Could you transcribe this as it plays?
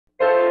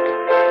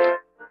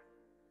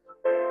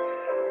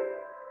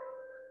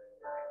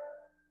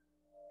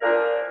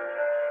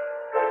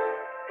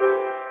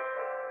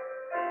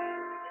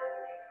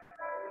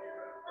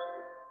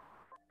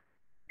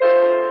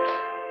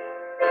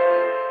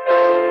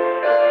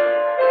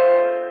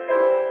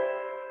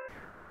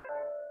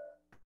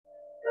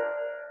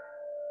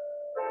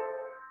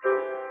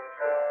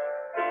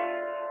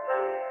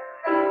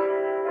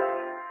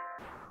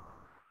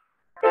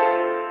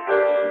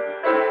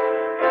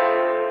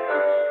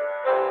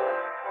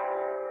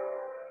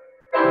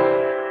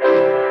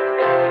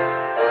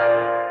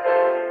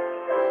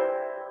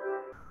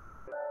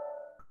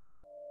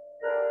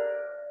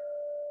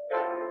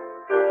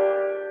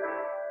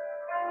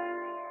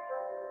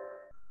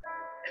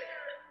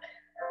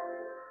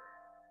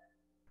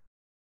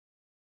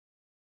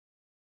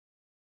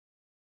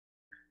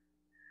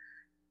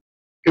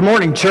Good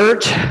morning,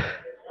 church.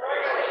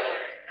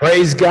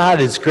 Praise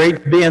God. It's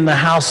great to be in the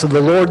house of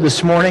the Lord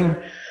this morning.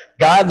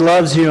 God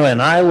loves you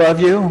and I love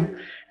you.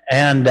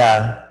 And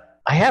I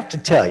have to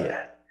tell you,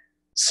 it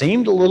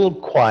seemed a little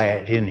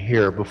quiet in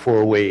here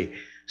before we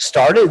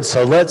started.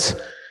 So let's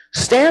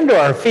stand to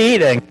our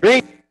feet and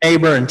greet your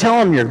neighbor and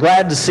tell him you're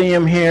glad to see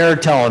him here.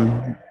 Tell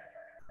him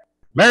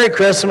Merry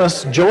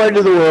Christmas, joy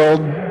to the world.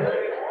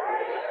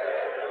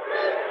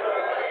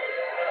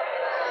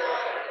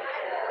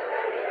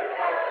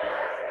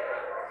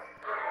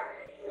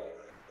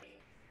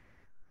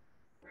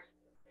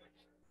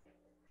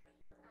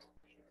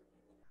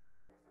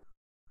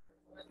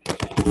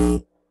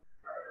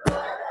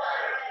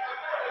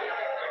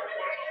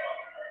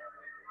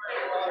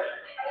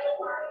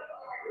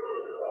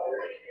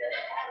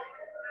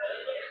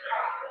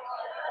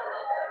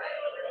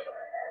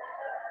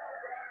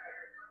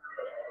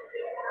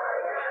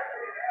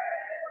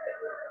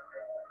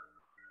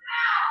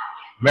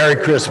 Merry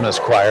Christmas,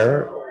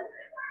 choir.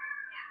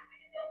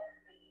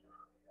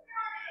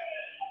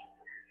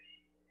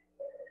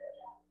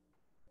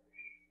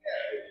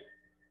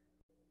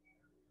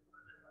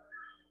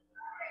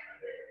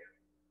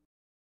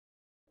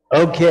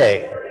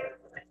 Okay,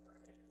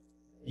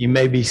 you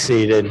may be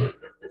seated.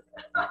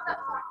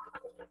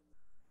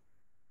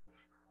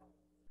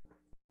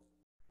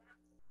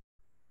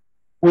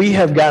 We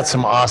have got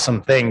some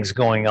awesome things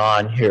going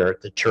on here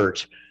at the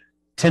church.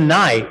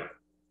 Tonight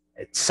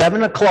at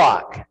 7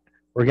 o'clock,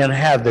 we're going to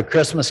have the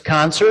Christmas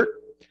concert,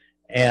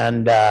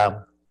 and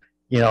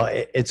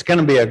it's going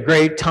to be a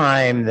great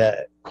time.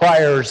 The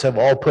choirs have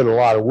all put a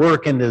lot of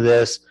work into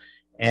this,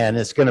 and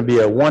it's going to be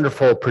a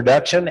wonderful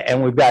production.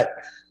 And we've got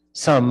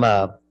some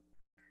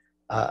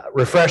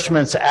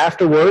refreshments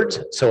afterwards.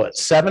 So at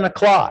 7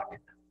 o'clock,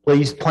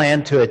 please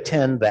plan to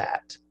attend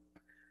that.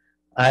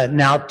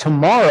 Now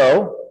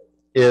tomorrow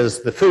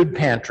is the food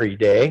pantry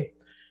day.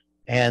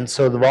 And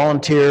so the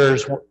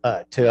volunteers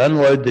to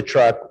unload the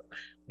truck,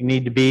 we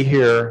need to be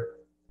here.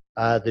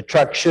 The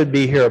truck should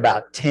be here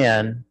about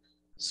 10.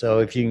 So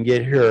if you can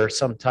get here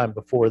sometime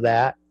before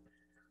that.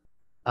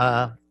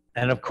 And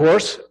of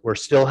course, we're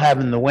still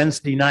having the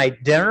Wednesday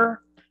night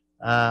dinner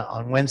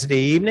on Wednesday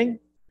evening.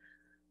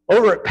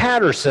 Over at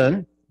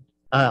Patterson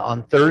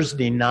on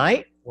Thursday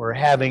night, we're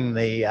having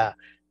the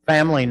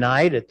family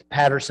night at the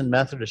Patterson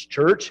Methodist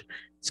Church.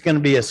 It's going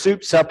to be a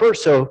soup supper,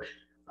 so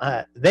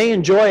they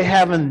enjoy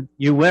having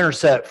you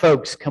Winterset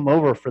folks come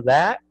over for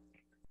that.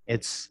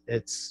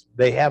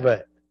 They have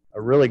a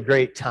really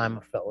great time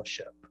of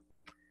fellowship.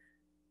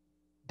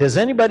 Does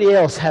anybody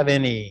else have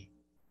any,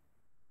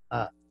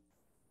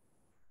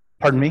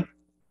 pardon me?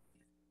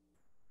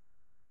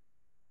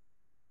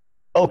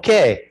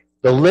 Okay,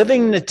 the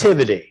Living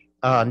Nativity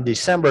on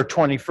December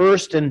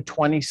 21st and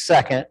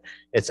 22nd.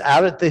 It's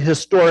out at the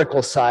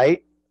historical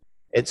site.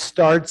 It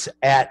starts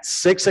at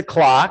 6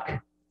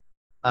 o'clock.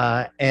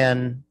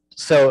 And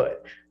so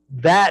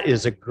that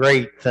is a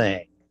great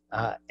thing.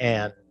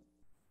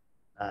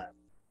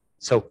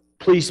 So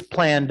please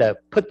plan to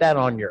put that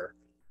on your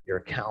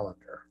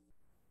calendar.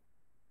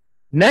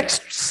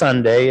 Next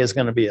Sunday is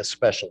going to be a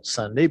special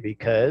Sunday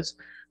because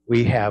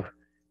we have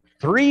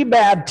 3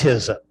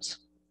 baptisms.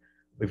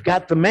 We've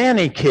got the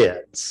Manny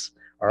kids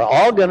are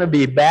all going to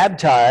be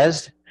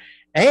baptized,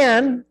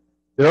 and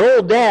their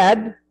old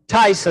dad,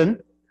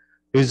 Tyson,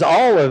 who's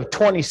all of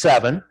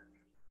 27,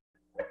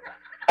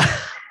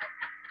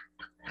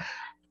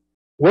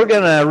 we're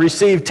going to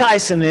receive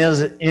Tyson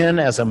in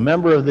as a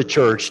member of the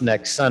church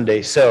next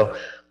Sunday. So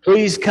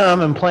please come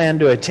and plan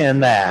to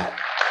attend that.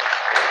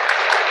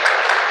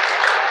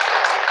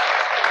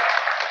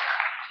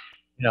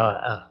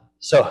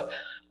 So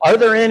are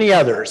there any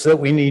others that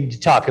we need to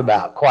talk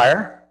about,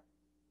 choir?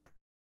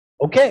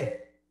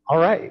 Okay, all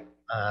right.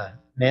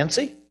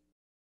 Nancy?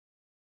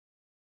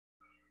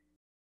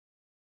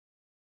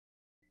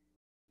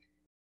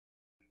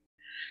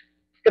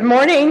 Good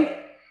morning.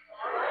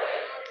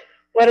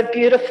 What a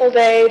beautiful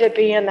day to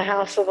be in the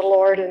house of the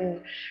Lord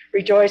and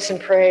rejoice and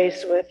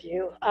praise with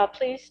you.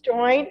 Please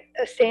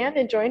stand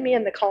and join me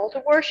in the call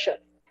to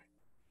worship.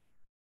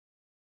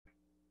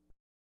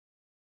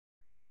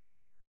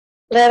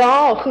 Let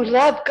all who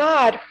love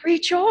God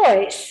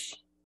rejoice.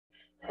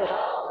 Let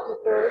all who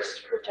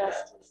thirst for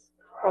justice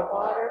draw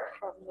water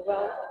from the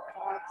well of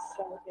God's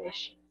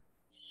salvation.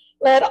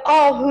 Let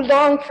all who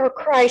long for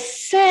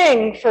Christ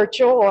sing for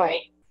joy.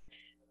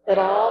 Let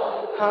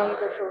all who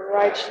hunger for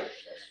righteousness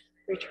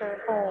return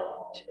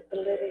home to the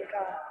living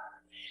God.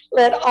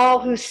 Let all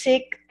who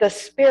seek the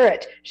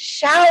Spirit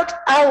shout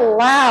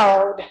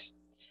aloud.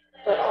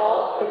 Let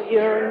all who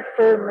yearn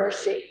for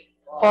mercy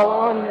fall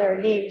on their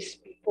knees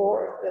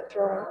before the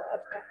throne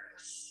of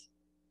grace.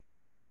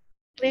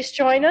 Please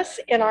join us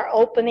in our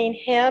opening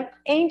hymn,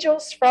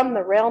 Angels from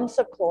the Realms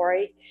of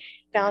Glory,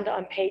 found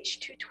on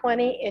page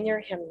 220 in your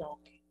hymnal.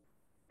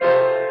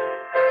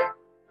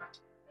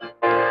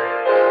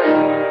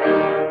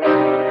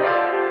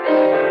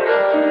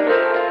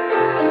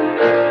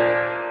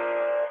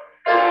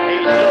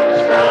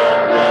 Angels from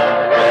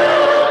the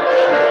realms of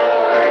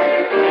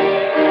glory, bring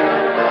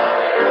your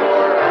light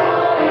o'er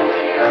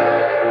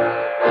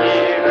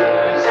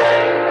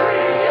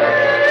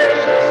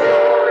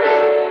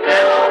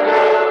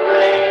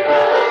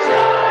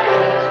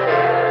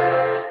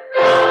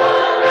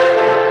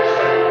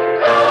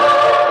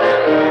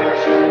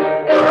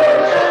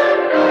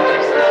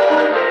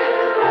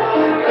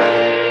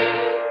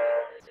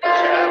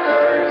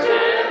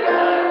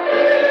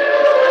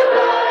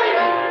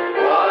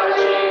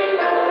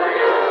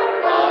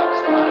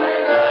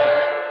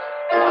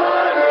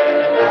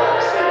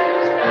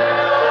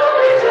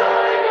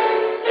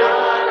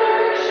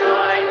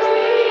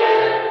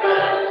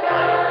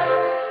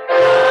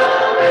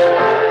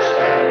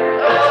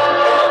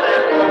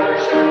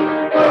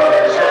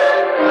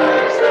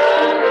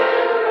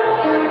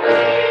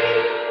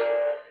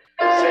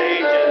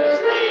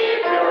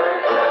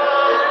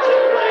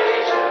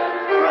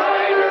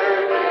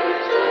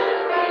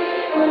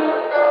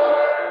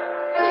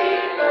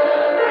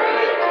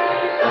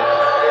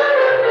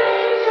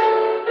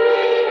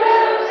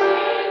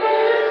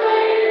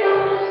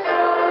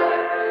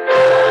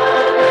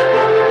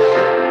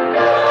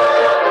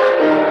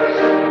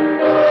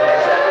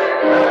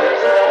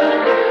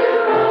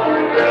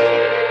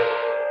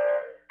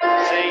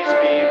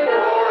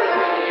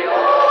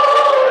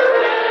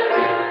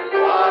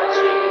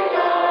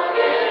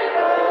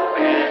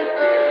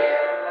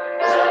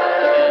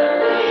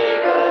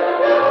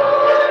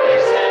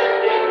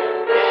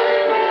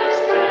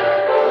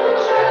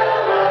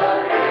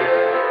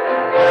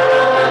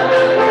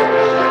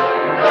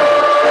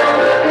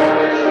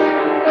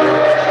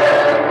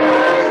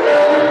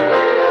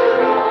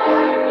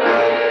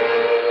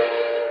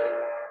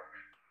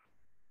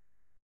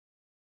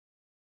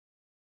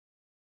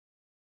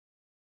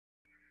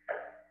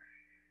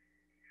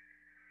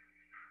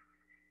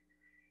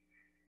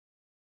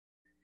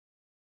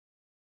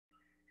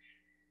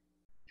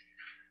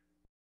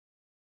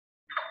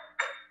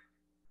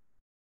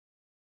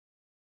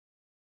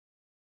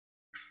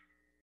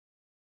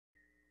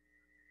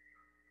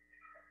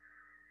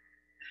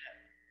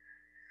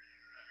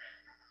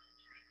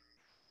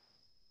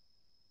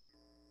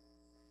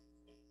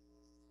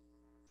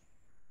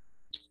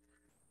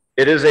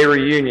It is a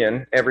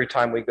reunion every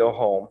time we go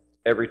home,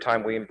 every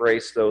time we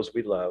embrace those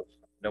we love,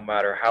 no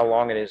matter how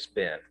long it has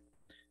been.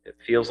 It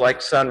feels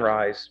like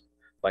sunrise,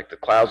 like the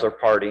clouds are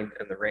parting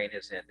and the rain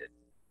has ended.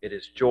 It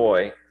is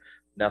joy,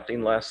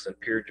 nothing less than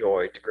pure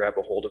joy, to grab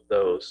a hold of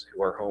those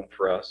who are home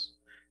for us,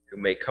 who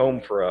make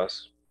home for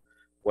us,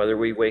 whether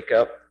we wake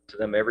up to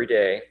them every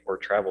day or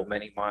travel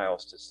many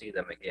miles to see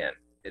them again.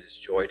 It is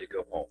joy to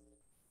go home.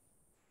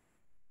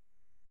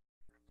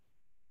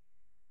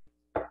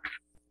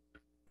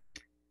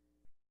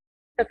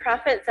 The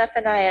prophet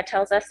Zephaniah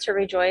tells us to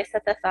rejoice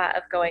at the thought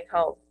of going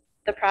home.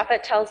 The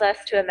prophet tells us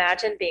to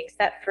imagine being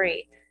set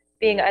free,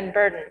 being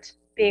unburdened,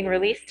 being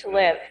released to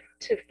live,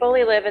 to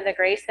fully live in the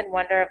grace and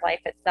wonder of life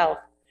itself,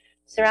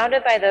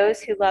 surrounded by those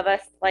who love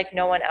us like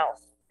no one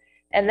else.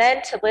 And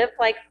then to live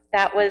like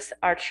that was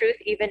our truth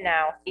even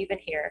now, even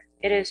here.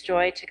 It is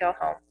joy to go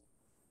home.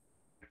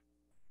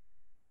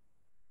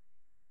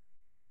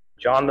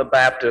 John the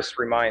Baptist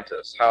reminds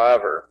us,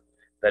 however,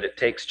 that it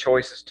takes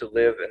choices to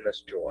live in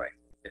this joy.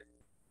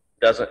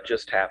 It doesn't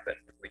just happen.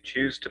 We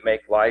choose to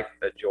make life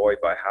a joy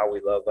by how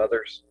we love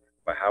others,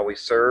 by how we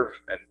serve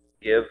and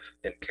give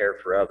and care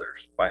for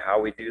others, by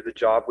how we do the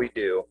job we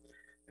do,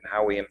 and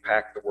how we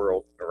impact the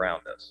world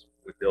around us.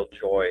 We build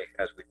joy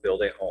as we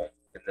build a home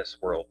in this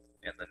world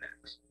and the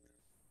next.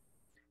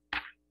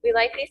 We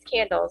light these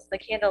candles, the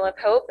candle of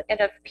hope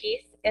and of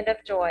peace and of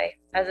joy,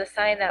 as a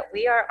sign that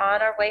we are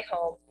on our way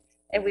home,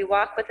 and we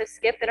walk with a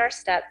skip in our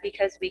step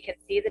because we can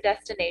see the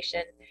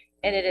destination,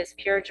 and it is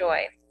pure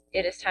joy.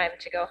 It is time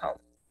to go home.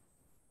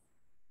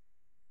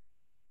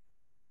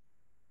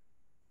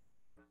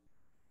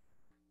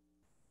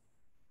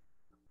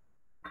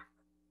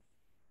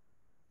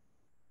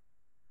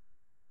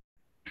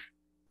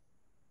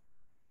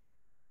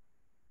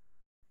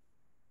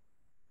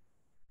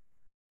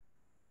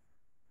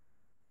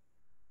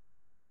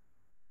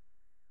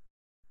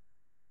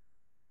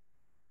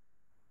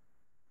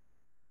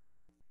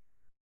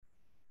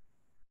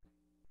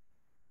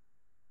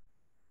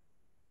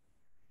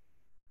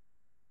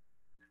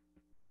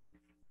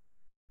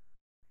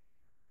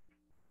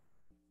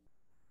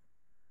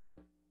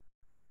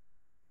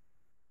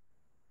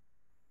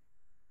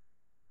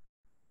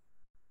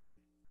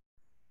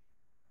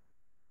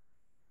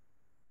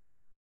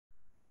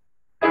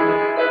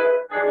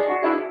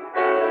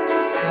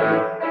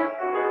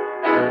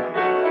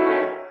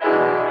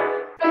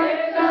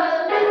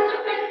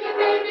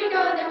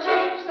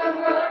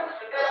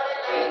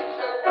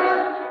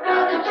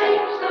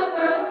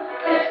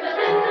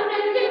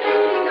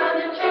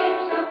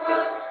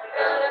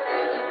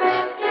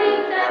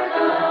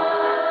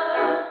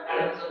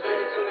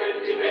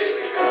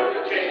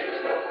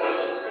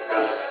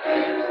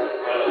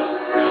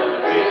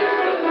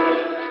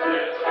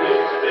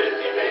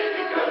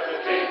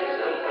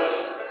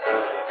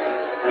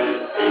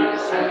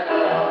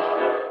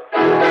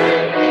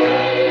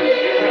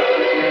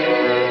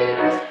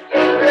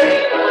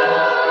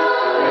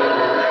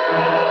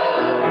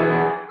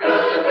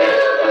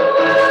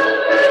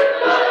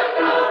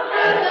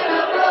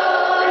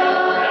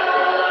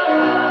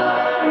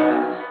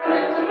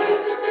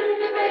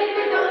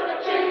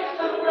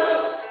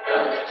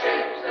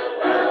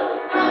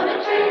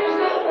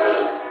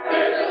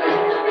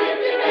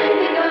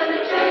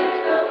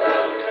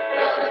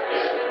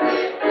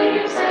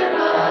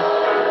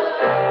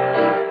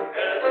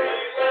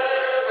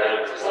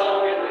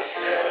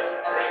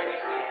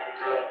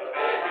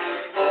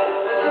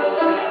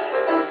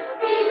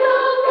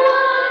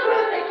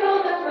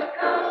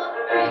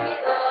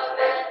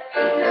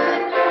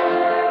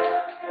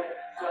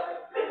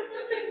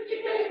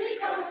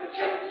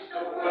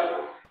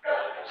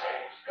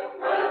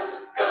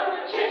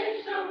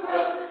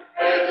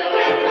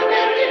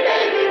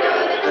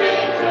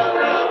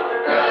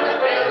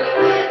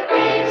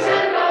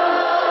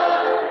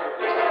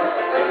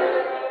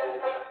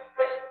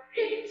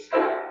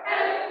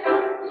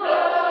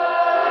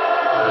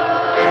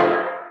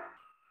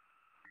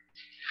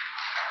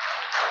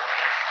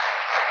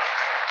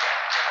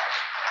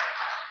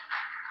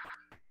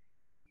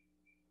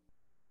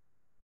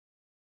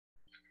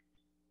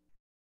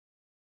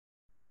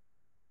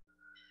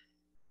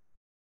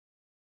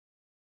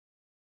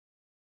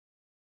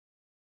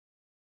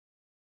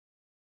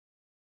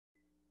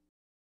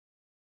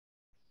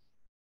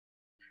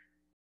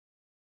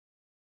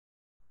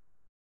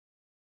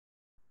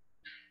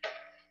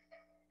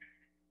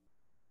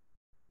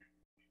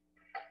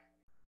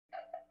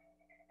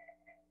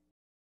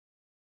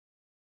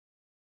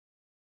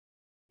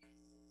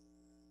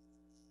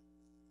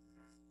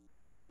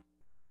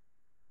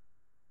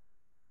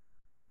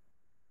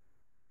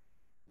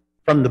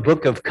 From the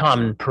Book of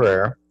Common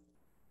Prayer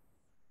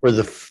for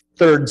the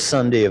third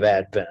Sunday of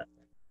Advent.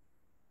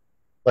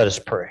 Let us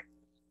pray.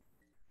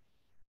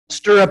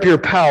 Stir up your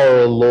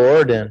power, O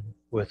Lord, and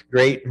with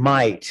great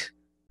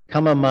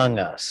come among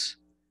us.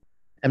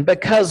 And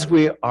because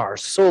we are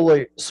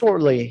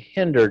sorely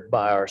hindered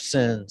by our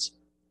sins,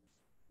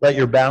 let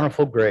your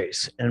bountiful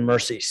grace and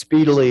mercy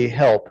speedily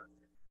help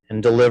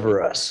and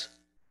deliver us.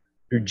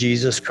 through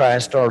Jesus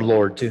Christ our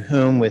Lord, to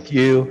whom with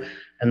you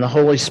and the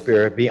Holy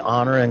Spirit be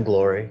honor and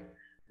glory,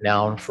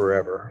 now and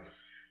forever.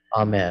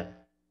 Amen.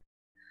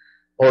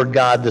 Lord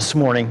God, this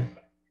morning,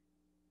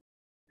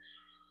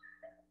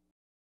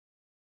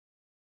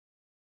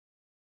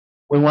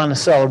 we want to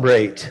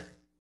celebrate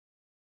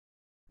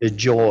the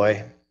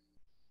joy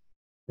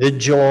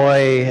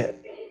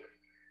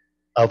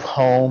of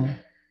home,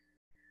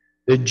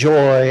 the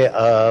joy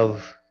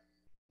of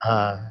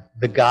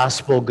the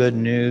gospel good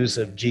news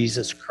of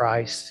Jesus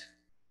Christ.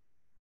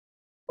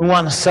 We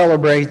want to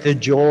celebrate the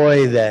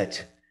joy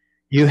that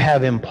you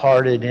have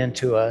imparted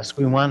into us.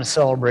 We want to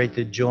celebrate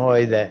the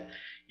joy that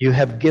you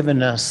have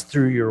given us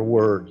through your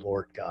word,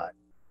 Lord God.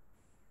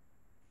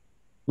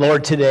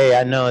 Lord, today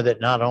I know that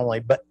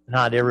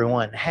not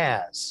everyone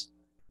has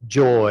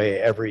joy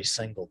every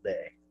single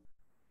day.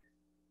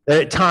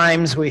 That at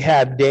times we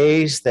have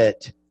days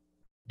that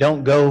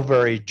don't go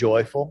very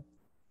joyful.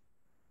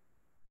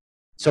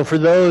 So for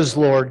those,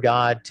 Lord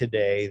God,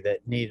 today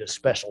that need a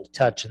special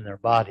touch in their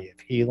body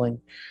of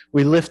healing,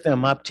 we lift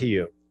them up to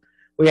you.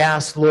 We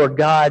ask, Lord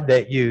God,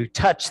 that you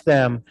touch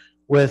them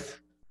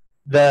with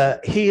the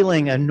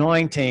healing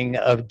anointing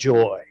of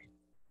joy.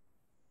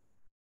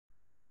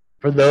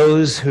 For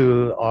those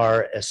who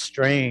are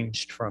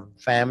estranged from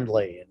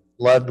family and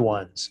loved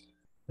ones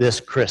this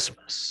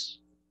Christmas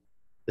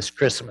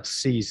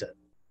season,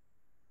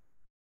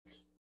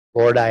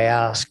 Lord, I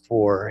ask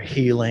for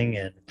healing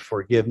and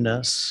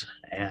forgiveness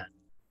and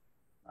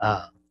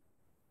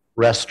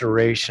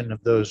restoration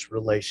of those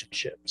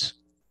relationships.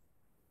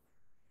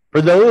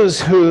 For those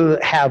who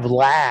have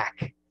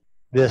lack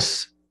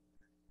this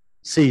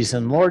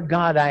season, Lord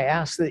God, I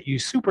ask that you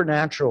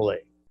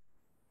supernaturally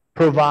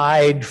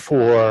provide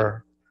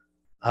for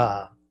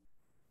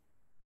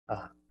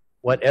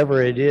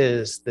whatever it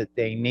is that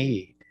they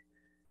need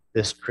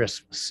this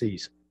Christmas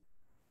season.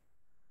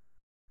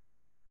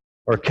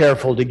 We're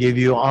careful to give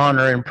you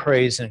honor and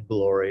praise and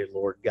glory,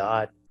 Lord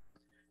God.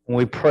 And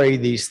we pray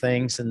these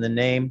things in the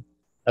name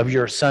of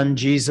your Son,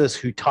 Jesus,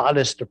 who taught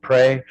us to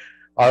pray,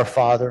 Our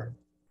Father,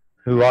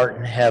 who art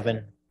in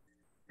heaven,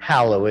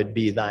 hallowed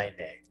be thy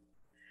name.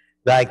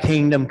 Thy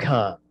kingdom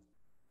come,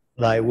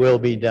 thy will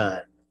be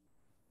done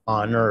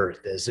on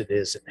earth as it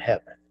is in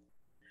heaven.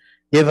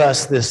 Give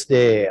us this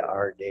day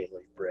our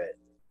daily bread.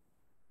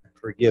 And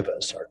forgive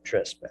us our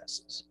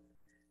trespasses,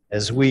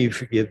 as we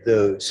forgive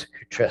those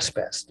who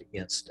trespass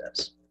against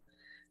us.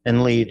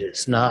 And lead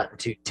us not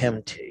into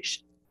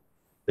temptation,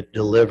 but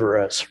deliver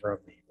us from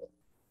evil.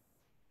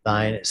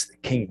 Thine is the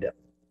kingdom,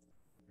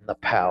 and the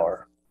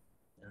power,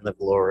 and the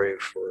glory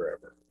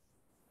forever.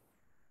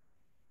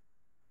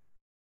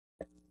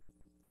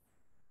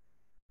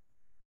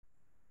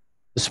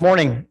 This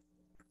morning,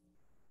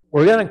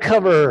 we're going to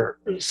cover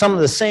some of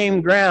the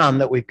same ground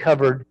that we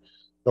covered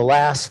the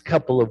last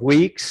couple of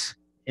weeks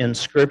in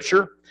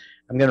Scripture.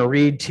 I'm going to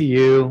read to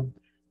you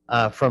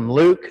from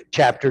Luke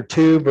chapter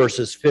 2,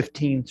 verses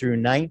 15 through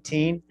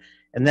 19.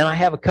 And then I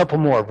have a couple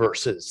more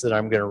verses that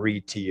I'm going to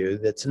read to you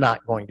that's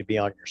not going to be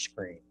on your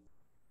screen.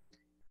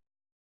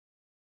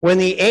 When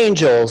the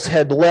angels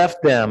had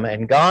left them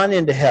and gone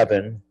into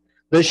heaven,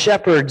 the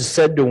shepherds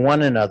said to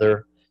one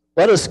another,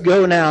 "Let us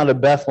go now to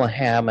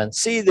Bethlehem and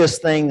see this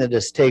thing that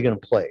has taken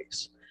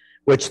place,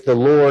 which the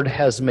Lord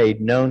has made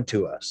known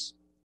to us."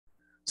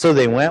 So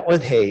they went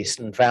with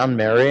haste and found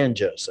Mary and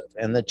Joseph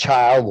and the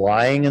child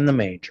lying in the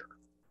manger.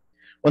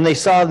 When they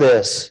saw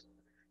this,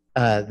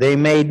 they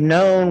made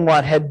known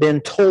what had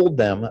been told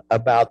them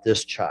about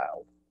this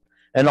child.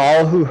 And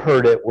all who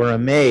heard it were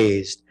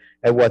amazed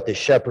at what the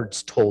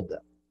shepherds told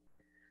them.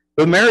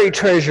 But Mary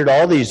treasured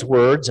all these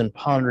words and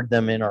pondered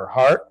them in her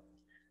heart.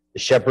 The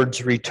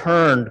shepherds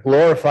returned,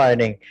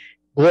 glorifying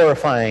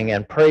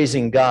and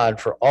praising God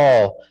for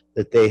all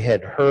that they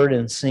had heard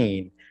and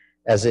seen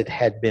as it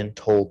had been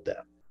told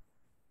them.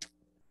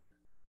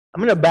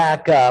 I'm going to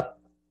back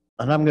up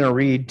and I'm going to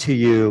read to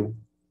you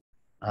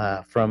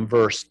from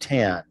verse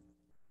 10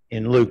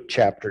 in Luke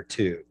chapter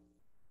 2.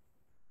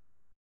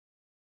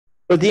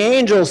 But the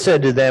angel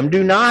said to them,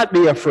 "Do not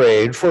be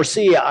afraid, for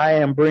see, I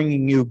am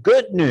bringing you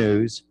good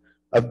news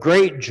of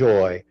great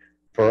joy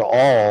for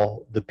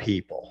all the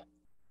people."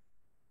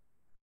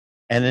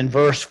 And in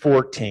verse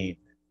 14,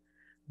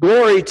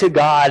 "Glory to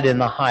God in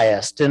the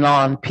highest, and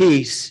on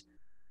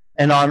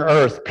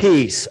earth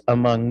peace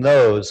among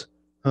those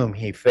whom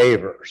he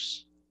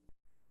favors."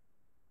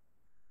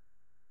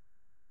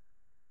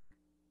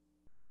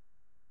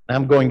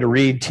 I'm going to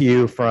read to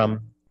you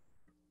from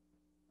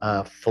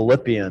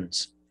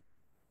Philippians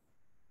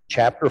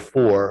chapter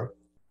 4,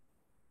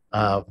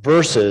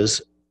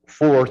 verses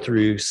 4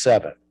 through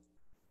 7.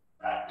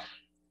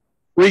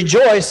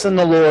 "Rejoice in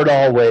the Lord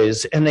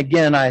always, and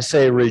again I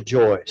say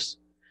rejoice.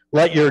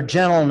 Let your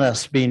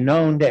gentleness be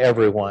known to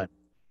everyone.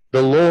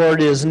 The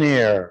Lord is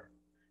near.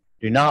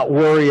 Do not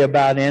worry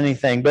about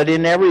anything, but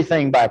in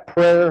everything by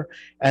prayer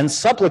and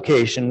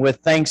supplication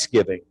with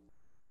thanksgiving,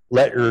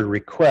 let your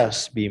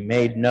requests be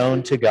made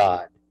known to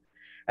God.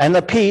 And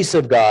the peace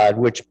of God,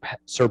 which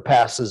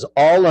surpasses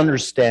all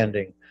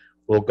understanding,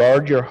 will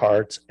guard your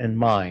hearts and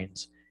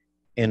minds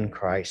in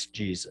Christ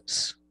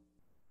Jesus.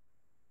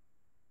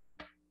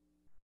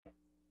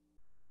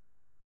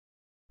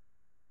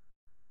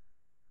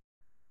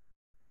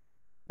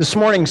 This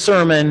morning's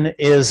sermon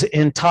is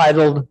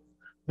entitled,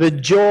 The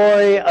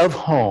Joy of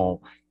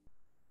Home.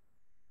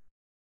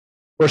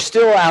 We're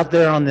still out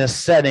there on this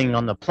setting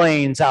on the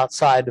plains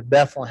outside of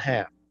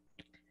Bethlehem,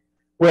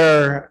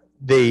 where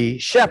the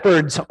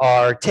shepherds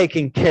are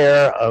taking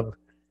care of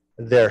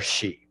their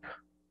sheep.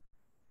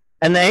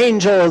 And the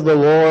angel of the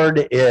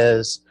Lord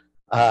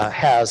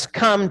has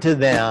come to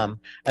them,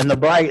 and the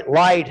bright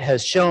light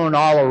has shone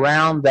all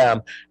around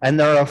them, and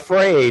they're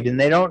afraid, and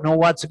they don't know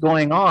what's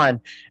going on.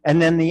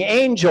 And then the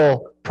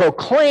angel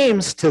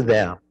proclaims to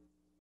them,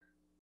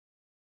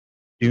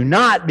 "Do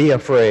not be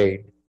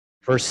afraid,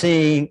 for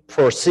see,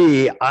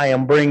 I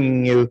am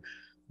bringing you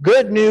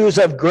good news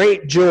of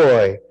great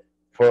joy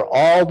for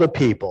all the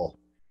people.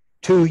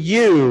 To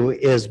you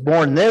is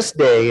born this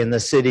day in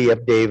the city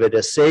of David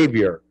a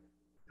Savior,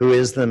 who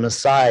is the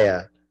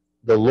Messiah,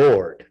 the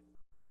Lord."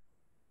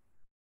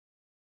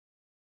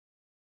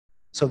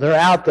 So they're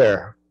out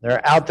there.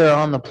 They're out there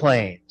on the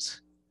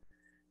plains,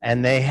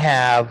 and they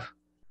have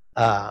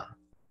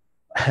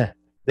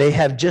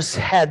just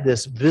had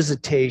this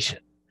visitation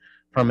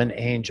from an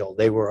angel.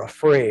 They were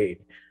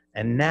afraid.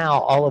 And now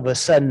all of a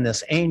sudden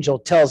this angel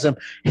tells them,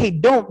 "Hey,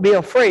 don't be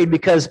afraid,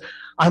 because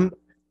I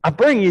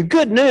bring you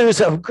good news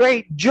of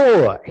great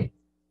joy."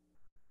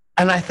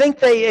 And I think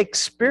they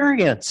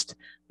experienced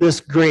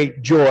this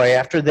great joy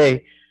after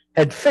they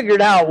had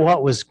figured out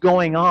what was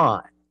going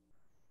on.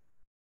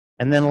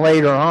 And then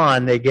later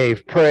on, they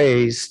gave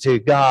praise to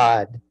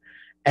God.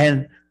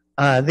 And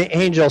the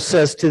angel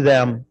says to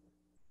them,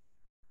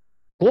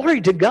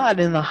 "Glory to God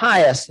in the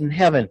highest in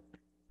heaven,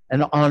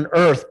 and on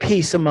earth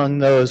peace among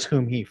those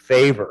whom he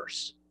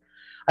favors."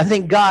 I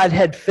think God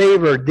had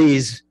favored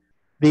these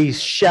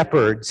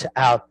shepherds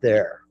out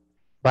there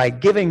by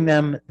giving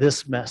them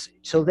this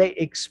message. So they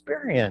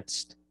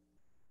experienced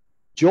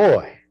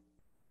joy.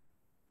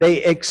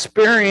 They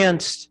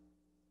experienced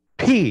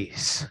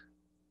peace.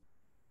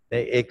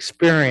 They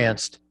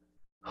experienced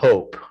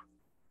hope.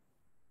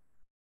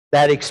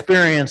 That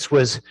experience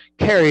was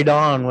carried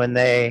on when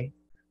they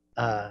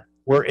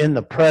were in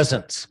the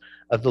presence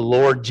of the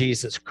Lord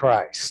Jesus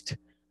Christ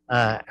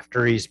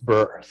after his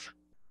birth,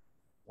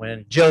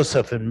 when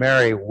Joseph and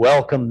Mary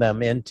welcomed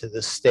them into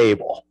the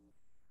stable.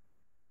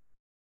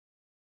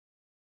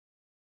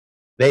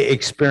 They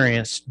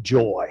experienced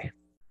joy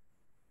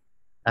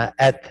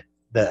at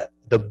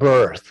the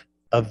birth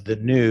of the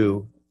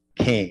new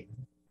king.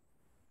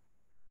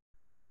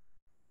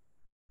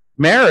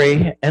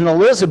 Mary and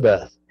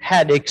Elizabeth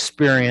had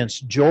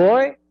experienced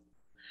joy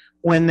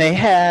when they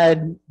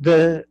had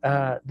the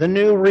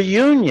new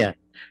reunion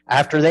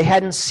after they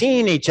hadn't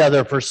seen each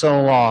other for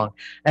so long.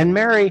 And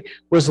Mary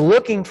was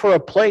looking for a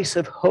place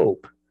of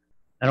hope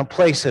and a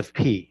place of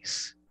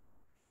peace.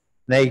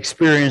 They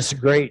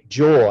experienced great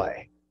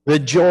joy, the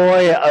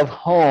joy of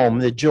home,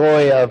 the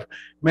joy of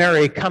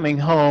Mary coming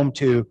home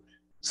to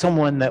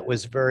someone that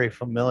was very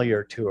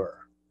familiar to her.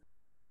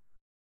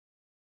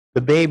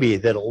 The baby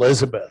that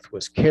Elizabeth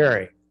was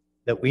carrying,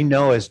 that we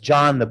know as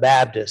John the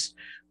Baptist,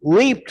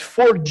 leaped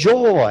for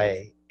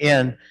joy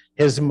in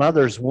his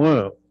mother's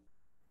womb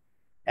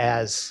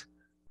as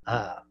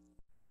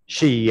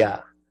he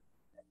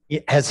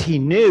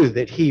knew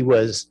that he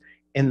was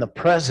in the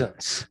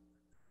presence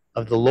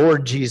of the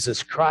Lord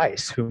Jesus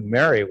Christ, whom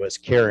Mary was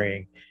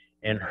carrying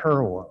in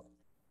her womb.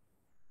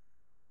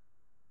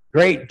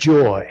 Great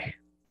joy.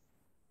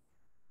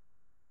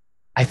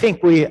 I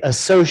think we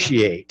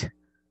associate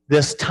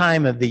this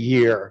time of the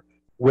year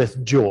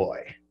with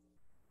joy.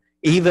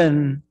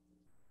 Even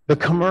the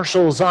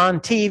commercials on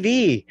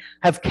TV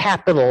have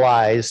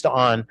capitalized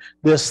on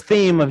this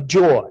theme of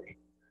joy.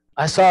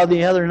 I saw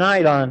the other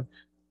night on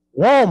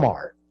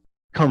Walmart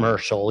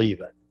commercial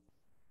even.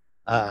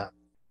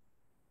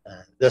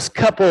 This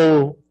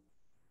couple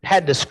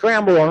had to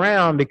scramble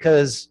around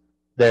because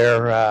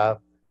their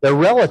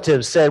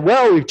relatives said,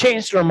 "Well, we've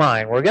changed our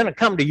mind. We're going to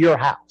come to your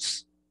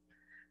house."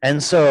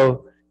 And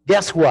so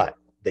guess what?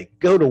 They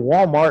go to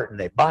Walmart and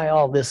they buy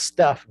all this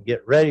stuff and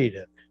get ready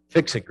to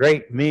fix a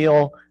great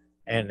meal.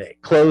 And it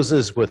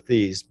closes with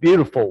these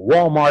beautiful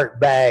Walmart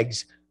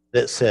bags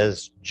that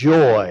says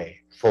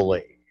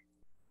joyfully.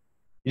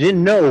 You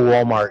didn't know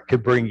Walmart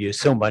could bring you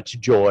so much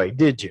joy,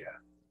 did you?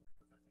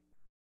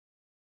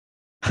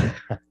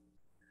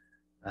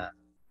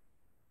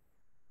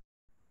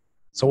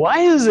 So why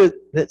is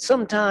it that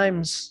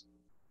sometimes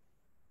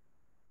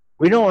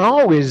we don't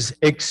always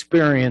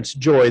experience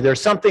joy?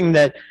 There's something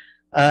that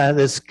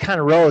that's kind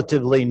of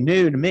relatively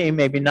new to me,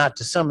 maybe not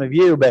to some of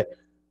you, but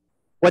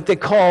what they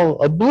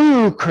call a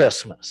blue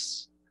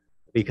Christmas,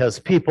 because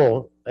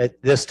people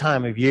at this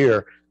time of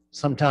year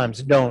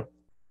sometimes don't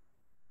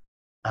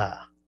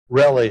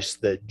relish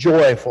the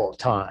joyful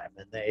time,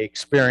 and they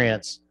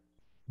experience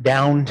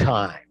down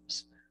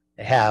times.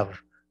 They have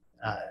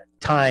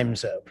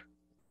times of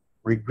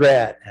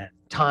regret and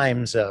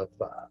times of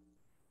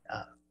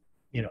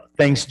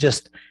things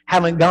just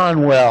haven't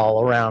gone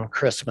well around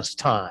Christmas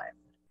time.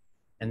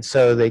 And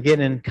so they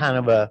get in kind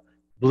of a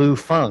blue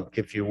funk,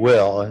 if you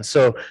will. And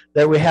so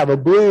that we have a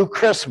blue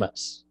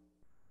Christmas.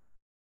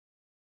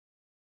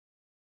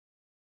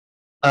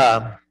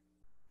 I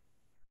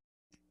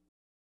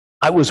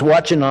was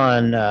watching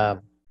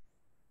on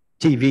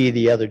TV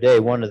the other day,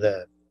 one of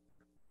the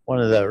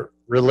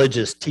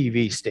religious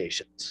TV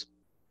stations.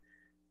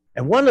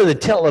 And one of the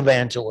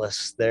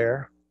televangelists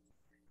there,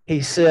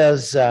 he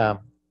says,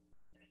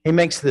 he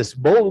makes this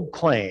bold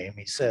claim.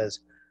 He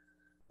says,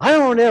 I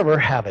don't ever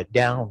have a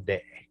down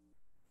day.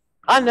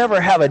 I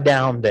never have a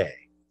down day.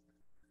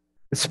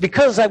 It's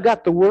because I've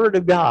got the Word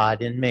of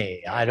God in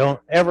me. I don't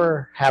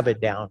ever have a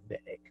down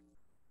day.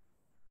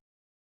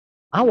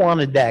 I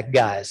wanted that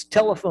guy's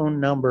telephone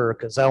number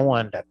because I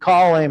wanted to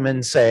call him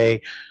and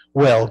say,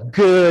 well,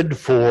 good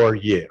for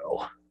you.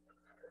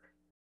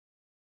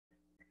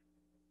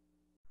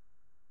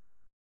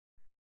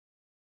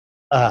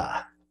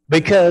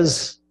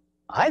 Because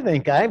I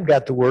think I've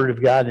got the Word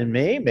of God in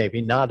me,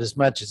 maybe not as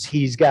much as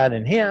he's got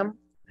in him,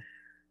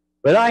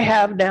 but I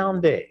have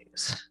down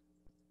days.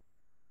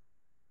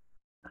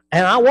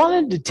 And I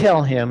wanted to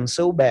tell him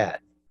so bad,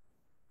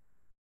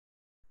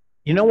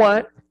 you know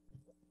what?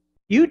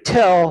 You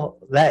tell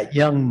that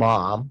young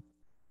mom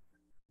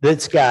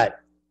that's got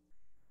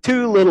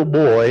 2 little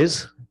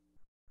boys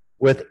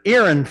with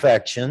ear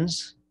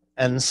infections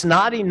and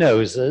snotty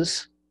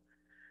noses,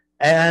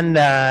 and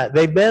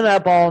they've been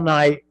up all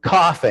night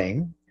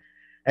coughing,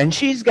 and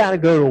she's got to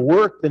go to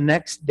work the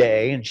next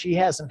day, and she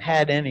hasn't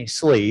had any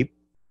sleep.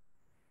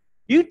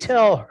 You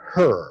tell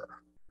her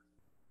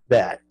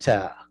that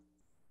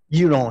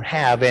you don't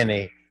have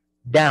any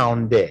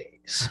down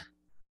days.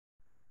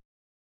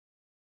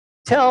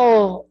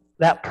 Tell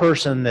that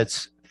person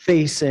that's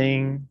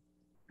facing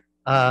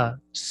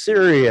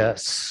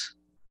serious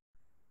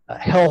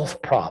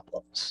health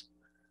problems,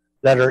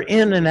 that are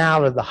in and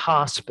out of the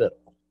hospital,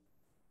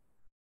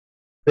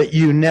 that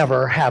you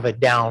never have a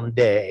down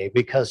day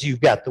because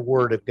you've got the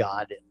Word of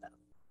God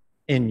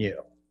in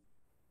you.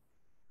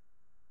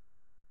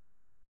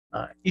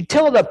 You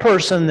tell the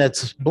person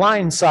that's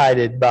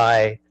blindsided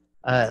by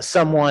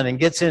someone and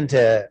gets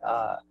into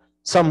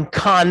some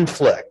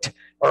conflict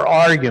or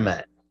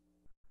argument,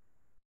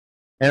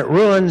 and it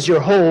ruins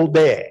your whole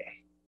day.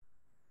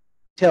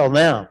 Tell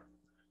them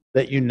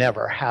that you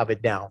never have a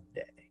down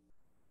day.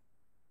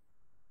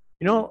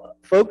 You know,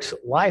 folks,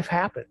 life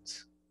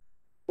happens.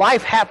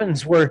 Life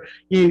happens where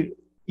you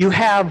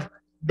have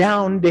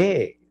down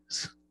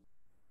days.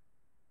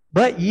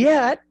 But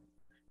yet,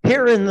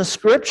 here in the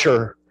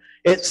scripture,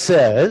 it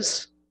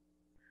says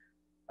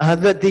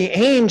that the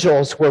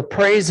angels were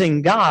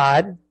praising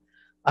God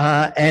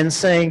and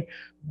saying,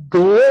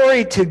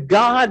 glory to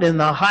God in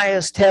the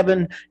highest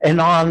heaven, and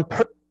on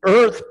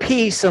earth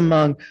peace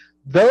among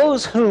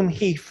those whom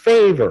he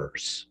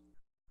favors.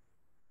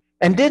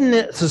 And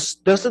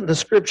doesn't the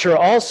scripture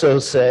also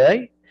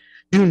say,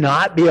 do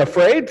not be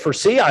afraid, for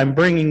see, I'm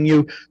bringing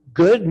you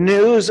good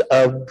news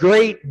of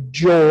great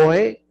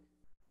joy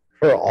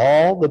for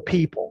all the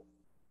people?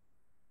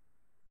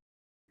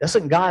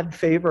 Doesn't God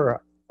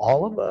favor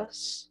all of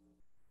us?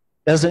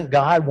 Doesn't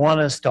God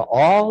want us to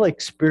all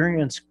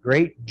experience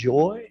great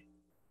joy?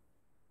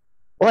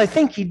 Well, I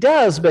think he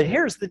does, but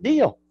here's the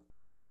deal,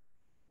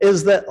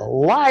 is that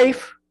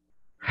life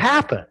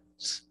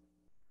happens.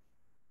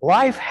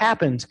 Life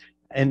happens,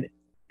 and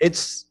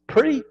it's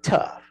pretty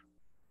tough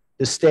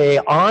to stay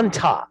on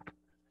top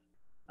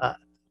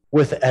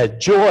with a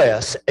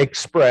joyous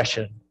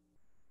expression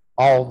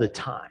all the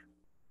time.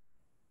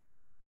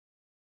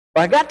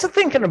 But I got to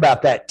thinking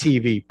about that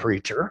TV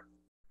preacher,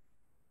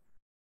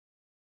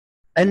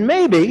 and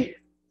maybe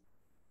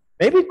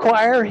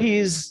choir,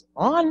 he's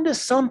on to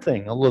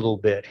something a little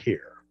bit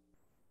here.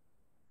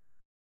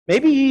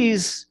 Maybe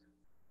he's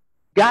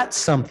got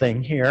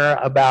something here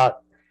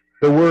about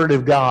the Word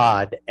of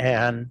God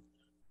and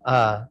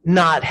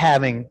not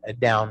having a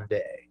down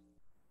day,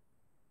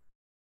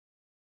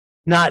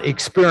 not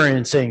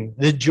experiencing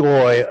the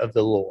joy of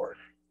the Lord.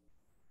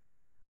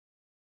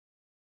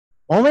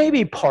 Well,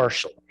 maybe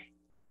partially.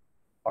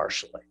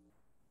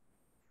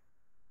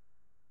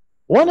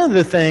 One of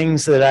the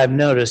things that I've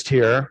noticed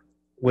here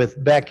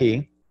with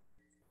Becky,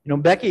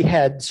 Becky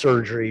had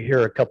surgery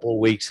here a couple of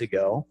weeks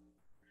ago,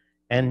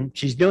 and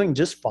she's doing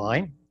just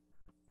fine.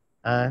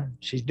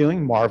 She's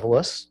doing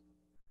marvelous.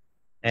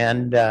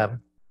 And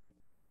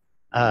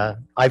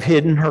I've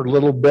hidden her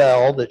little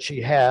bell that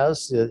she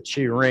has, that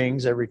she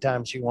rings every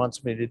time she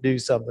wants me to do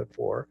something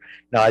for her.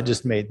 No, I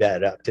just made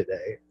that up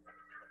today.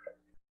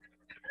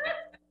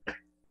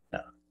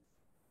 No.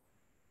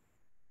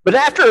 But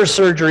after her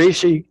surgery,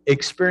 she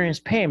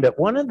experienced pain. But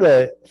one of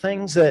the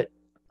things that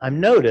I've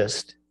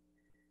noticed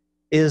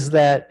is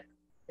that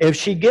if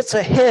she gets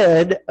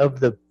ahead of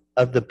the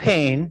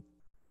pain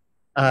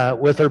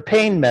with her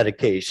pain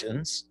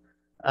medications,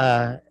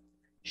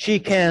 she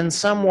can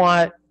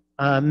somewhat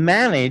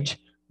manage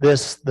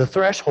the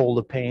threshold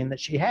of pain that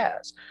she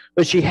has.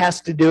 But she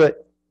has to do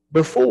it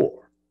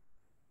before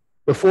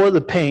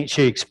the pain,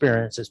 she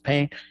experiences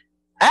pain.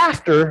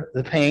 After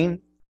the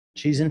pain,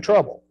 she's in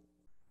trouble.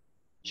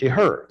 She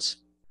hurts.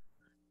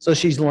 So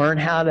she's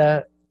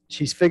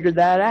figured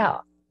that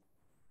out.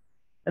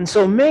 And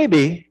so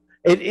maybe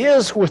it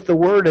is with the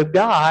Word of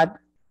God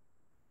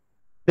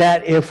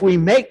that if we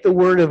make the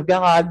Word of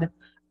God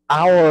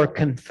our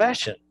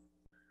confession,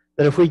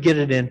 that if we get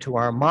it into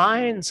our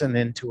minds and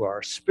into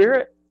our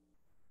spirit,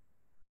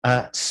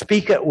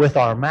 speak it with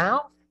our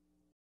mouth,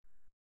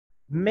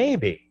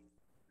 maybe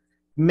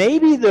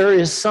there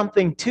is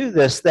something to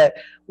this, that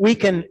we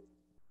can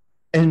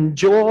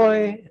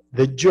enjoy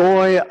the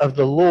joy of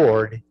the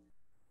Lord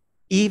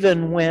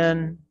even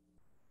when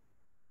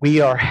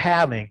we are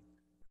having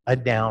a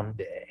down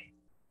day.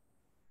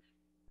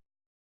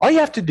 All you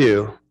have to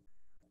do,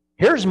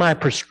 here's my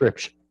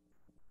prescription.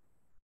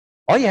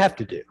 All you have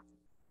to do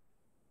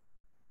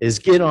is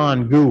get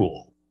on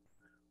Google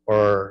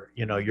or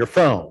your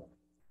phone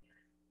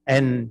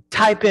and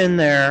type in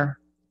there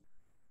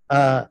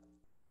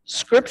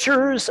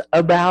scriptures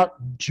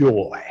about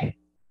joy.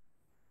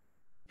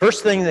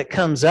 First thing that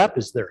comes up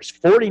is there's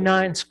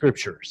 49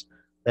 scriptures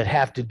that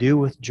have to do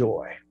with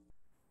joy.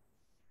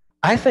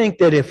 I think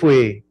that if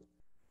we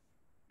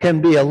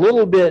can be a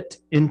little bit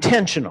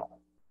intentional,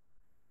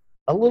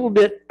 a little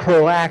bit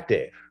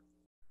proactive,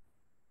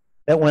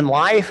 that when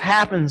life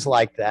happens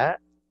like that,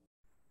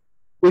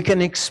 we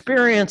can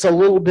experience a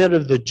little bit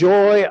of the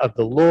joy of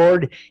the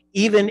Lord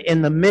even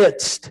in the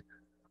midst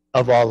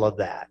of all of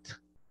that.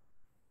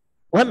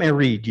 Let me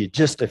read you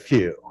just a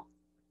few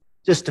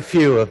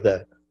of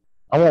the,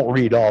 I won't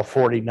read all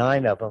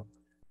 49 of them,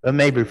 but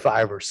maybe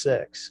 5 or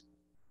 6.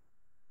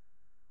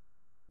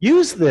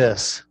 Use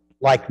this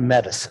like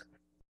medicine.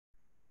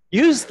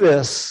 Use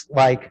this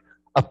like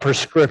a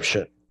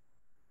prescription.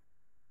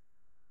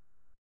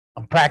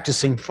 I'm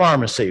practicing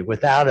pharmacy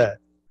without a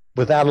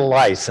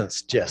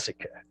license,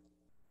 Jessica.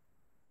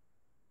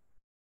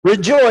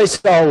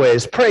 Rejoice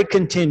always, pray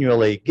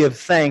continually, give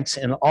thanks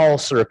in all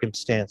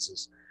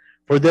circumstances,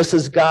 for this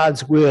is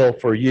God's will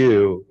for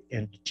you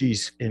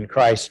in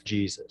Christ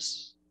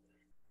Jesus.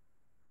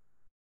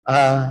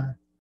 The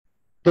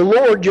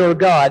Lord your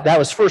God, that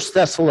was 1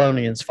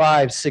 Thessalonians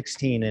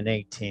 5:16 and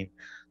 18.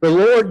 The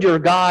Lord your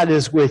God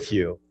is with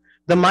you,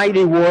 the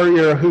mighty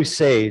warrior who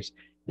saves.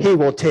 He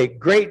will take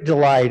great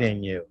delight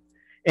in you.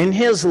 In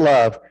his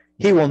love,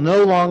 he will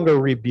no longer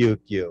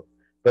rebuke you,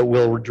 but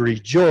will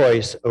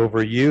rejoice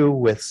over you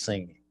with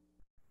singing.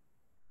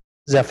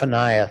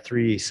 Zephaniah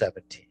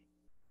 3:17.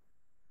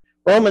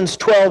 Romans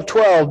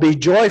 12:12, be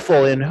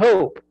joyful in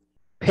hope,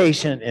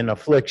 patient in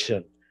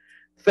affliction,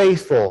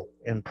 faithful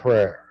in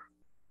prayer.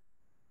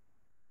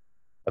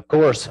 Of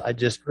course, I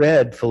just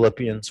read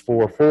Philippians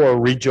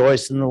 4:4,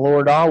 rejoice in the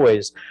Lord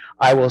always.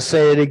 I will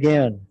say it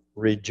again,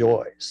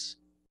 rejoice.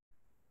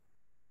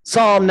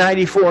 Psalm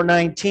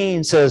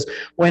 94:19 says,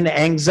 when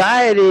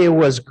anxiety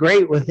was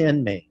great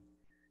within me,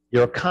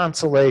 your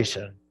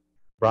consolation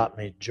brought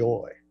me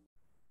joy.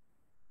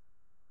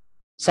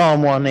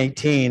 Psalm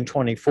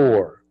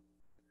 118:24,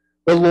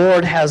 the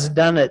Lord has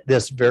done it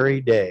this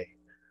very day.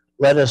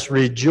 Let us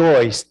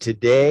rejoice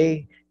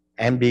today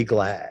and be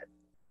glad.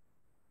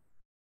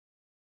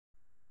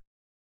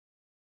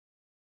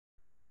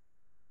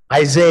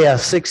 Isaiah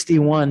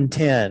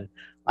 61:10,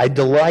 I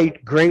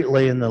delight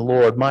greatly in the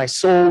Lord. My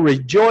soul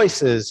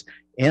rejoices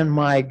in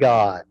my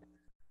God,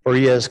 for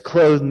he has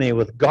clothed me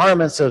with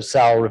garments of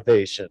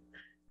salvation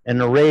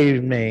and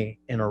arrayed me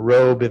in a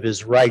robe of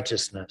his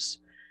righteousness.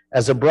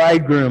 As a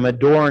bridegroom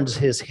adorns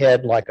his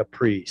head like a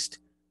priest,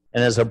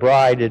 and as a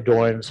bride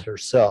adorns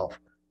herself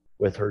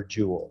with her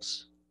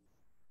jewels.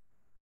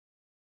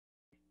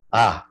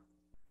 My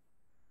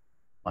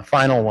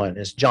final one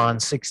is John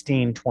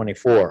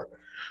 16:24.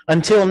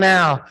 Until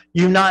now,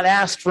 you've not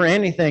asked for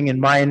anything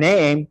in my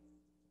name.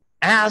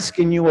 Ask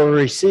and you will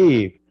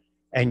receive,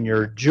 and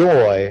your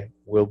joy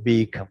will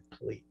be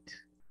complete.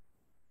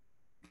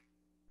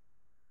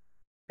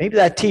 Maybe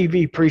that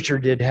TV preacher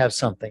did have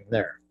something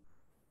there.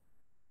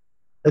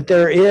 That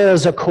there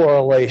is a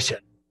correlation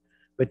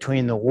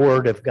between the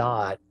Word of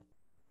God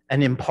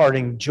and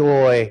imparting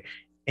joy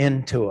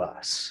into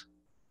us.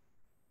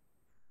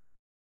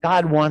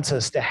 God wants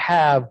us to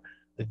have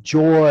the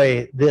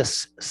joy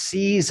this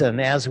season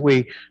as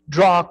we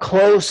draw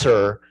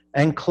closer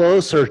and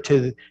closer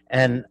to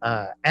and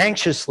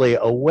anxiously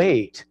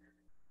await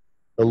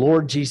the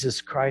Lord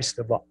Jesus Christ's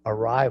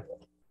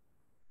arrival.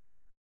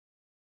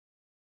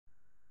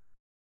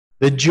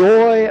 The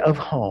joy of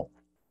home.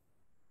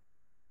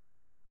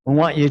 We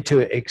want you to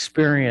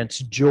experience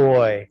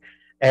joy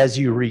as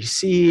you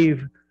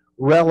receive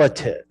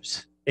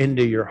relatives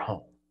into your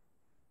home,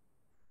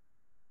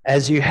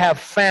 as you have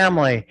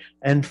family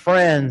and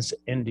friends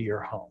into your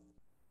home.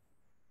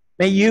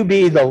 May you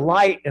be the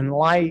light and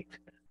light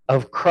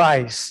of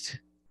Christ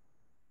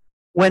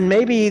when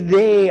maybe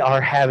they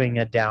are having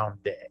a down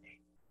day.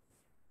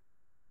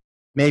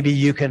 Maybe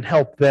you can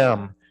help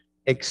them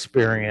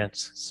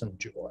experience some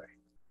joy.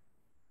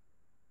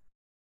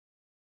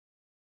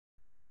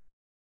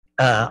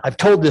 I've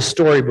told this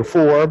story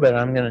before, but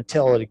I'm going to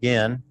tell it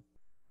again.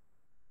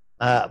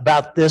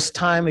 About this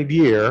time of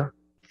year,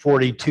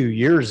 42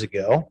 years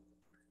ago,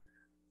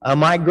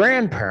 My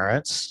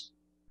grandparents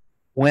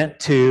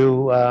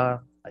took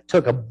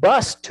a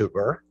bus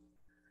tour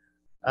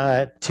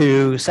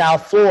to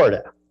South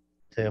Florida,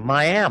 to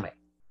Miami.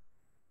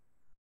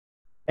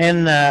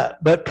 And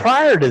but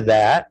prior to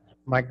that,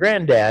 my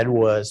granddad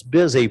was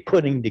busy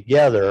putting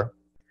together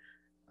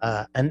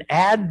an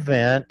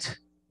Advent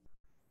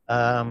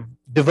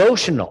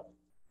devotional,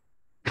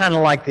 kind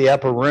of like the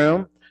Upper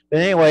Room. But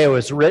anyway, it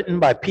was written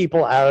by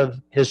people out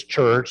of his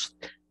church.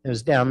 It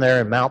was down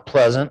there in Mount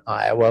Pleasant,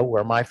 Iowa,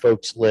 where my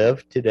folks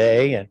live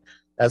today, and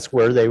that's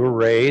where they were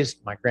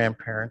raised. My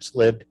grandparents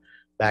lived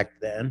back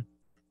then.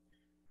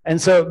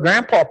 And so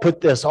Grandpa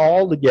put this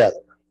all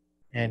together,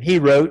 and he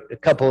wrote a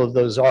couple of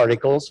those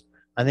articles.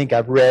 I think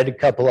I've read a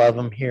couple of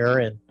them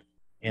here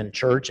in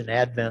church in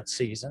Advent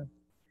season.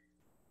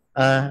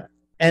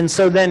 And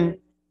so then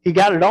he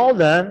got it all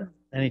done,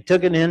 and he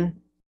took it in,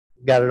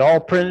 got it all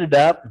printed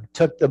up, and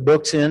took the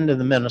books in to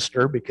the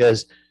minister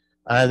because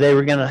they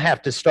were going to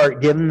have to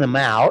start giving them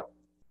out.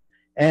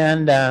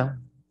 And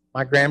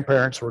my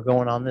grandparents were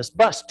going on this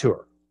bus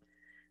tour.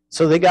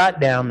 So they got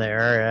down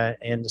there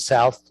into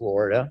South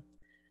Florida.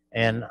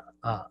 And,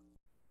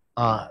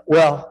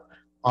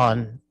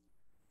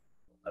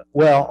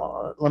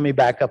 let me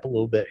back up a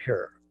little bit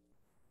here.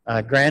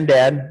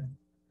 Granddad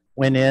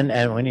went in,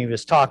 and when he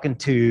was talking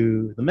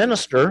to the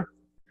minister,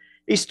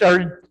 he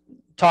started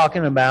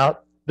talking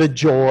about the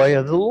joy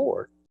of the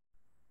Lord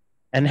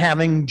and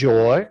having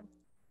joy.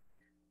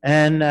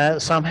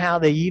 And somehow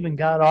they even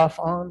got off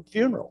on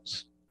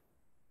funerals.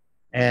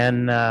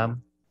 And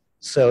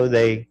so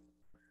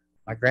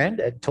my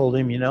granddad told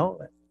him,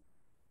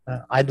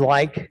 I'd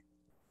like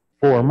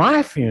for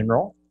my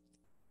funeral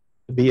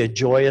to be a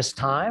joyous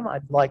time.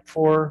 I'd like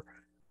for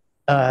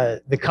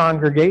the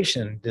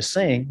congregation to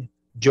sing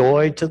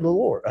joy to the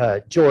Lord,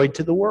 joy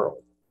to the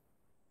world.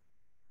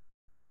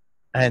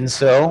 And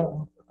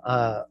so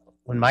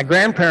when my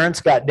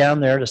grandparents got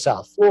down there to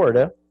South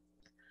Florida,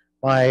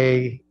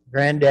 my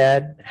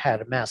granddad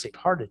had a massive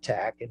heart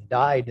attack and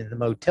died in the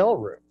motel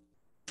room.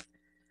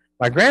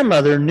 My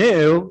grandmother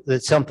knew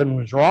that something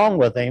was wrong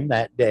with him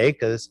that day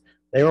because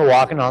they were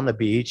walking on the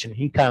beach and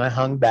he kind of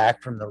hung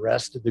back from the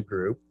rest of the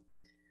group.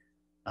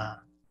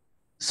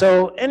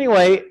 So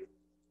anyway,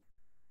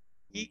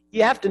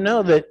 you have to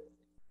know that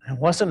it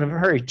wasn't a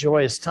very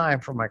joyous time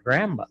for my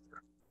grandmother.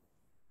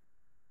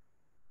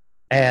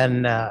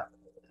 And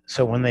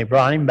so when they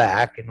brought him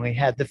back and we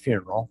had the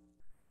funeral,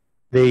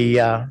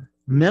 the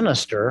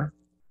minister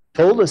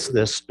told us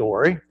this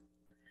story,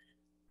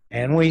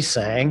 and we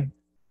sang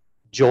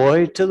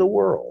joy to the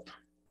world.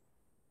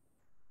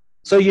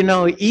 So,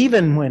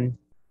 even when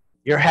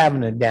you're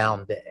having a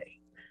down day,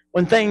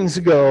 when things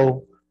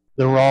go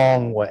the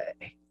wrong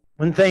way,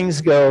 when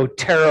things go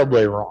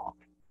terribly wrong,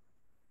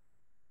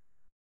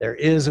 there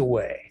is a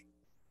way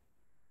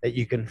that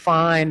you can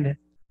find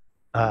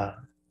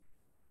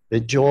the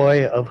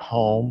joy of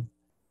home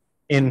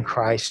in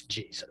Christ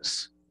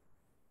Jesus,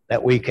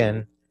 that we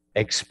can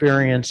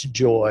experience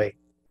joy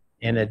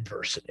in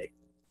adversity.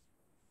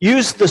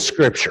 Use the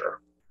scripture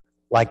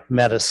like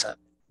medicine.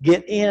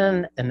 Get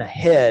in and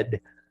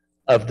ahead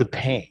of the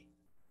pain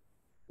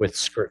with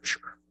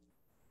scripture.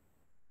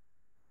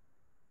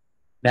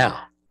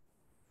 Now,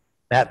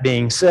 that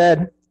being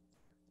said,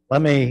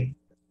 let me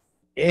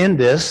end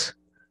this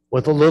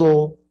with a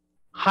little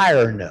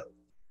higher note.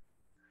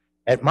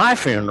 At my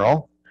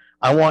funeral,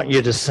 I want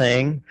you to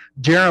sing,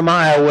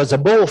 Jeremiah was a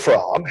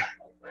bullfrog.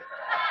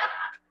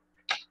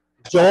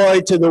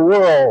 Joy to the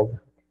world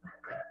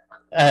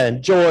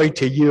and joy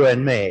to you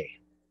and me.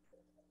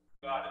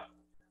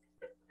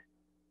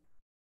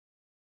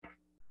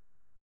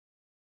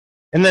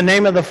 In the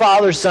name of the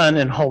Father, Son,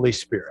 and Holy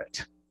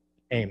Spirit.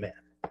 Amen.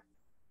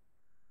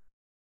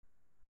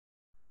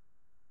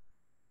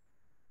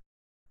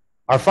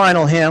 Our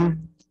final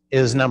hymn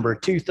is number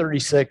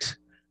 236,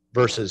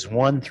 verses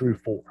 1 through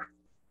 4.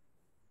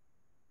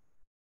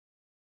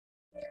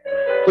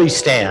 Please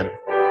stand.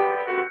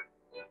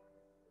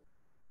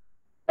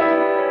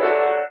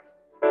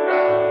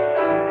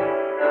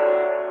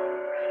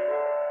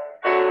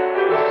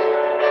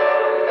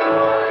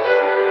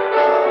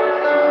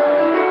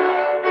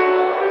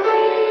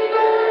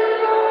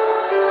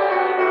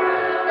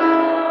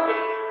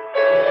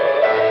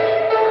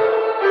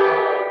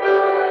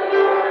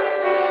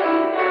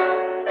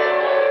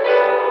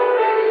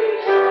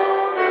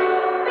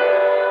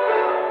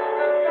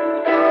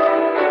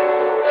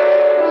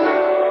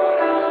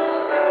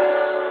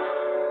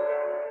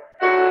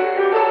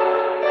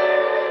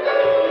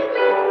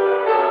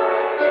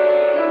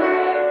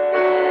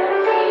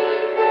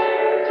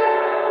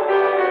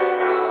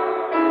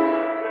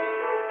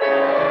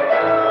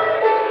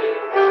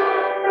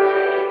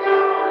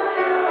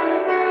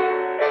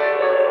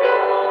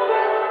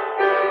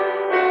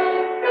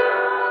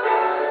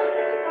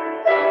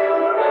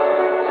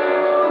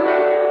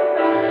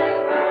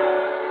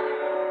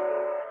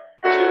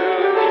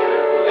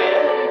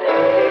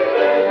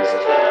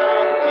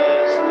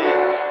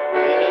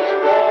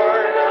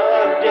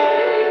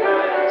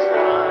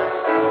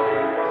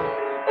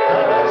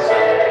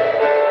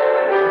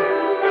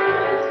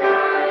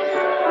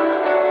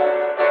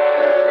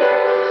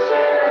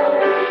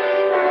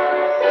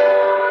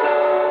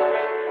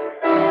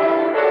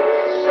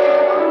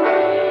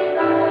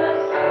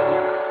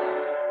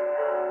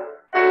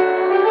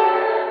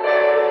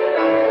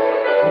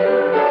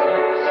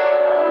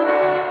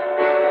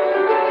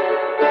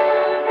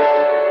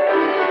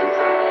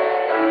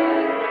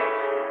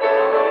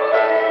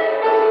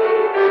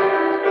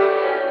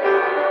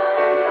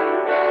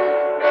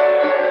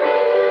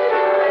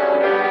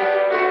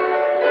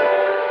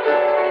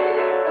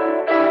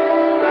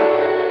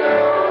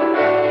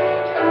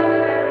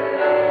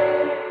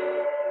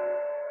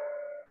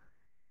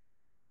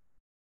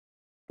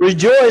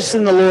 Rejoice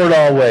in the Lord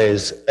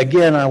always.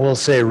 Again, I will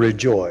say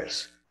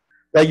rejoice.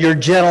 Let your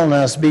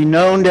gentleness be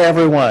known to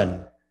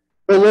everyone.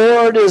 The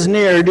Lord is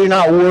near. Do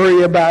not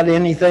worry about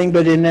anything,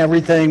 but in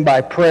everything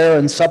by prayer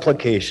and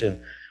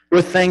supplication.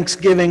 With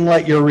thanksgiving,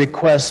 let your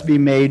requests be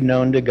made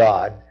known to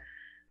God.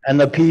 And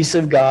the peace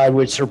of God,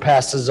 which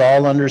surpasses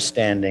all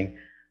understanding,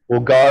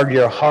 will guard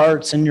your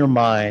hearts and your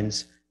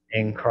minds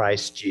in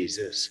Christ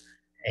Jesus.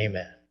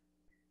 Amen.